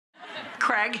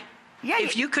Craig,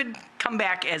 if you could come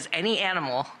back as any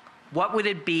animal, what would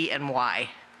it be and why?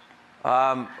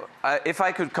 If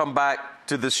I could come back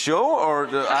to the show, or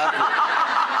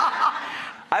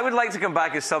I would like to come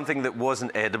back as something that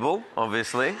wasn't edible,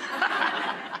 obviously.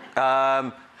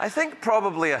 I think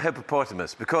probably a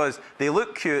hippopotamus, because they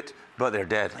look cute, but they're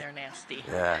dead. They're nasty.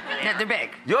 Yeah, they're big.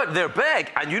 Yeah, they're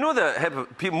big. And you know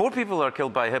that more people are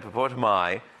killed by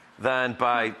hippopotami than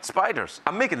by spiders.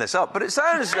 I'm making this up, but it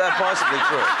sounds possibly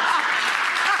true.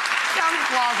 Sounds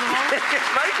plausible. It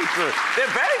might be true.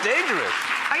 They're very dangerous.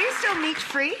 Are you still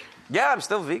meat-free? Yeah, I'm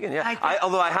still vegan, yeah.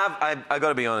 Although I got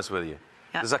to be honest with you.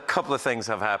 Yeah. There's a couple of things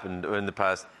have happened in the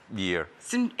past year.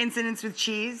 Some incidents with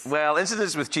cheese? Well,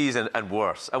 incidents with cheese and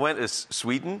worse. I went to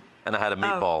Sweden and I had a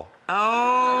meatball.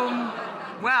 Oh,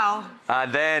 well.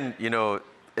 And then, you know,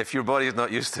 if your body's not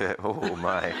used to it, oh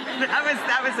my.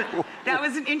 that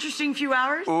was an interesting few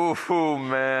hours. Oh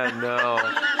man, no.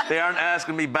 They aren't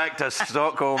asking me back to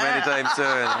Stockholm anytime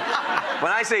soon.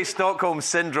 When I say Stockholm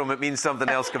syndrome, it means something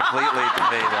else completely to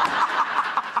me.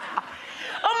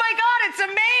 Oh my God, it's a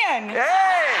man!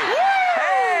 Hey! Woo!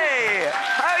 Hey!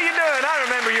 How you doing? I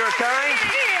remember your kind.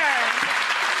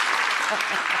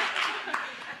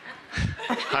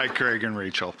 Hi, Craig and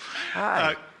Rachel.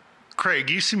 Hi. Craig,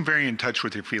 you seem very in touch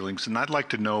with your feelings, and I'd like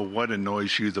to know what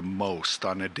annoys you the most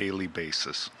on a daily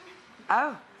basis.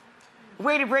 Oh.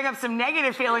 Way to bring up some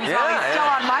negative feelings while he's still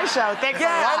on my show. Thanks a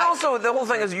lot. Yeah, and also the whole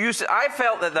thing is, I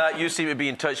felt that you seem to be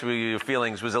in touch with your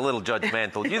feelings was a little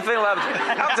judgmental. You feel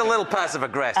that was a little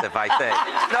passive-aggressive, I think.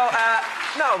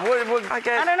 No, I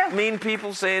guess I don't know. Mean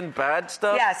people saying bad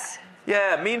stuff? Yes.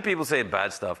 Yeah, mean people saying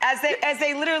bad stuff. As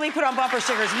they literally put on bumper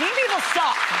stickers, mean people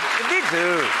suck. They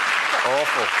do.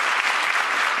 Awful.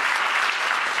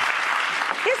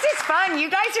 This is fun. You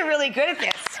guys are really good at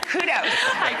this. Kudos.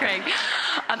 Hi, Craig.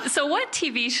 So what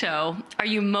TV show are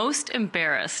you most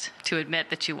embarrassed to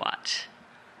admit that you watch?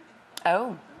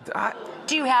 Oh.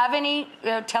 Do you have any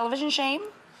television shame?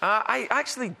 I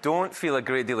actually don't feel a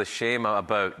great deal of shame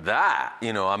about that.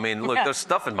 You know, I mean, look, there's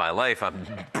stuff in my life I'm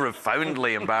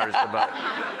profoundly embarrassed about.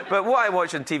 But what I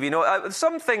watch on TV,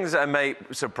 some things that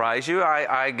might surprise you.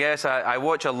 I guess I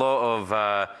watch a lot of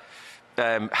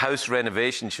house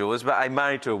renovation shows, but I'm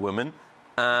married to a woman.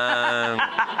 And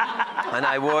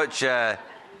I watch a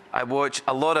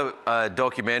lot of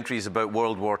documentaries about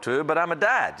World War II, but I'm a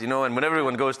dad, you know, and when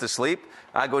everyone goes to sleep,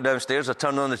 I go downstairs, I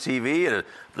turn on the TV, and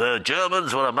the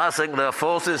Germans were amassing their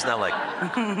forces, and I'm like...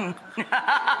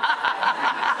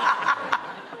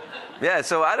 Yeah,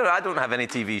 so I don't have any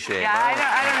TV shame. Yeah, I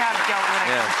don't have guilt when it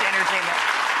comes to entertainment.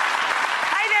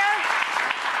 Hi there.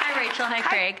 Hi, Rachel. Hi,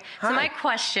 Craig. Hi. So my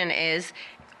question is,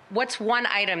 what's one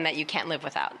item that you can't live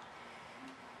without?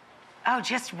 Oh,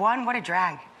 just one? What a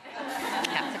drag.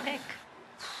 Have to pick.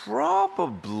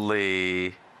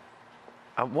 Probably...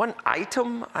 one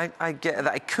item I get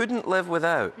that I couldn't live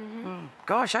without. Mm-hmm.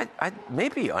 Gosh, I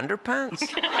maybe underpants.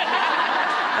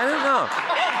 I don't know.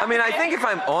 I mean, I think if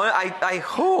I'm on, I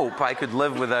hope I could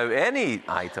live without any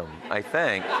item. I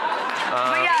think.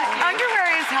 But yeah,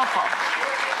 underwear is helpful.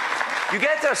 You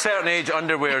get to a certain age,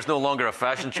 underwear is no longer a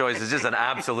fashion choice; it's just an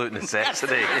absolute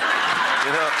necessity.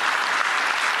 You know.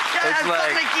 It's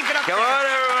like, come on,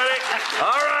 everybody. All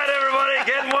right, everybody,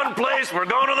 get in one place. We're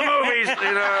going to the movies,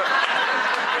 you know.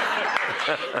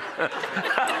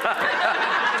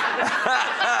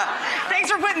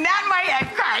 Thanks for putting that in my head,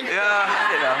 Craig.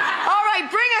 Yeah, you know. All right,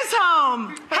 bring us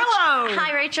home. Hello.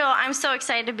 Hi, Rachel. I'm so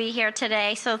excited to be here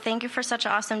today, so thank you for such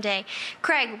an awesome day.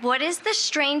 Craig, what is the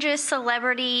strangest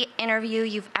celebrity interview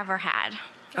you've ever had?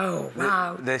 Oh,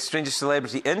 wow. The strangest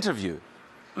celebrity interview.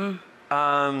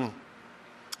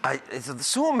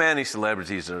 So many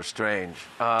celebrities that are strange.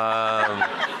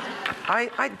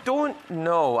 I don't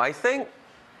know. I think,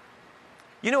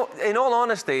 you know, in all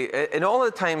honesty, in all the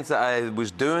times that I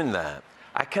was doing that,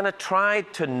 I kind of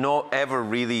tried to not ever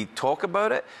really talk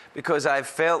about it because I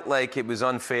felt like it was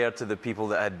unfair to the people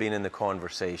that had been in the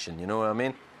conversation. You know what I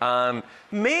mean?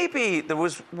 Maybe there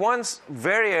was once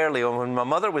very early on when my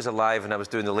mother was alive and I was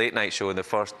doing the late night show in the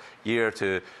first year or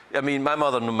two. I mean, my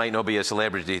mother might not be a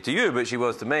celebrity to you, but she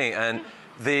was to me. And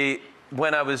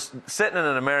when I was sitting in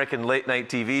an American late night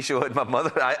TV show, and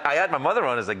I had my mother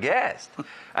on as a guest.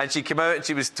 And she came out and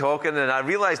she was talking, and I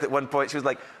realized at one point she was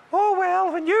like, "Oh,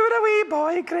 well, when you were a wee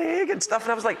boy, Craig," and stuff.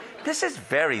 And I was like, this is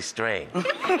very strange. Like,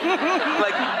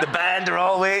 the band are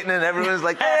all waiting, and everyone's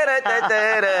like, da, da, da,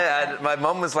 da, da. And my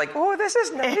mum was like, "Oh, this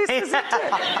is nice, isn't it?"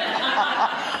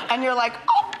 And you're like,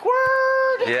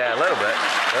 awkward. Yeah, a little bit.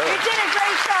 You did a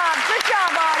great job. Good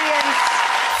job, audience.